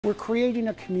We're creating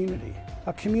a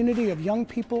community of young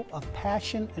people of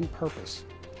passion and purpose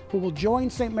who will join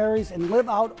St. Mary's and live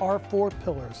out our 4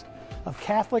 pillars of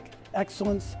Catholic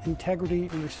excellence, integrity,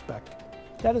 and respect.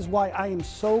 That is why I am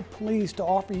so pleased to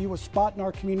offer you a spot in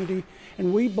our community,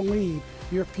 and we believe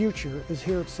your future is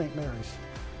here at St. Mary's.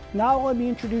 Now let me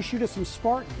introduce you to some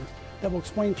Spartans that will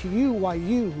explain to you why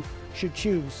you should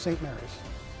choose St. Mary's.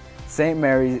 St.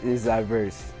 Mary's is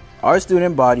diverse. Our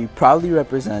student body proudly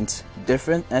represents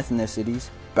different ethnicities,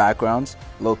 backgrounds,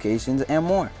 locations, and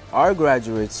more. Our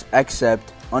graduates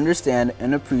accept, understand,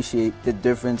 and appreciate the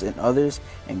difference in others,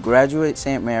 and graduate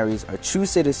St. Mary's are true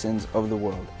citizens of the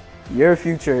world. Your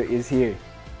future is here.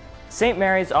 St.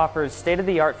 Mary's offers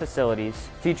state-of-the-art facilities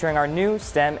featuring our new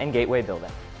STEM and Gateway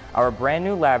building. Our brand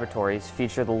new laboratories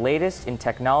feature the latest in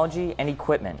technology and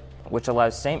equipment, which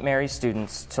allows St. Mary's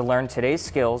students to learn today's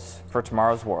skills for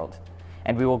tomorrow's world.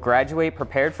 And we will graduate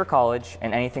prepared for college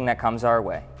and anything that comes our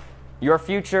way. Your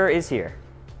future is here.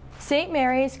 St.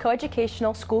 Mary's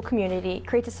coeducational school community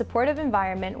creates a supportive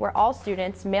environment where all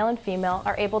students, male and female,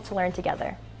 are able to learn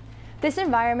together. This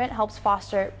environment helps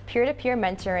foster peer-to-peer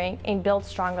mentoring and build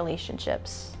strong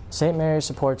relationships. St. Mary's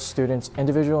supports students'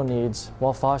 individual needs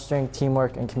while fostering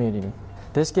teamwork and community.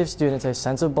 This gives students a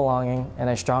sense of belonging and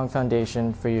a strong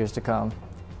foundation for years to come.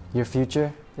 Your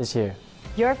future is here.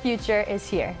 Your future is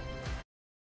here.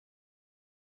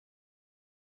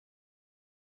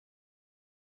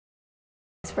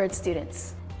 For its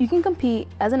students. You can compete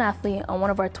as an athlete on one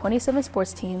of our 27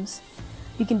 sports teams.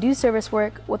 You can do service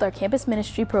work with our campus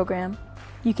ministry program.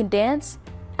 You can dance,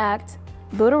 act,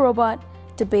 build a robot,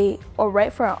 debate, or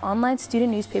write for our online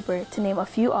student newspaper, to name a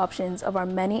few options of our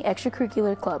many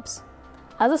extracurricular clubs.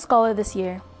 As a scholar this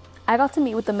year, I got to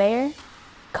meet with the mayor,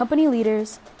 company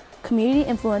leaders, community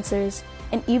influencers,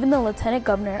 and even the Lieutenant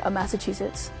Governor of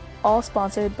Massachusetts, all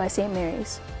sponsored by St.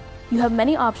 Mary's. You have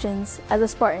many options as a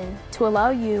Spartan to allow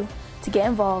you to get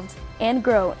involved and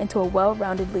grow into a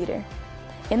well-rounded leader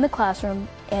in the classroom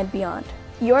and beyond.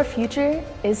 Your future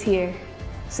is here.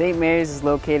 St. Mary's is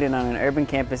located on an urban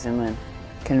campus in Lynn.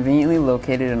 Conveniently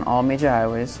located on all major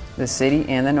highways, the city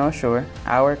and the North Shore,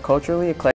 our culturally eclectic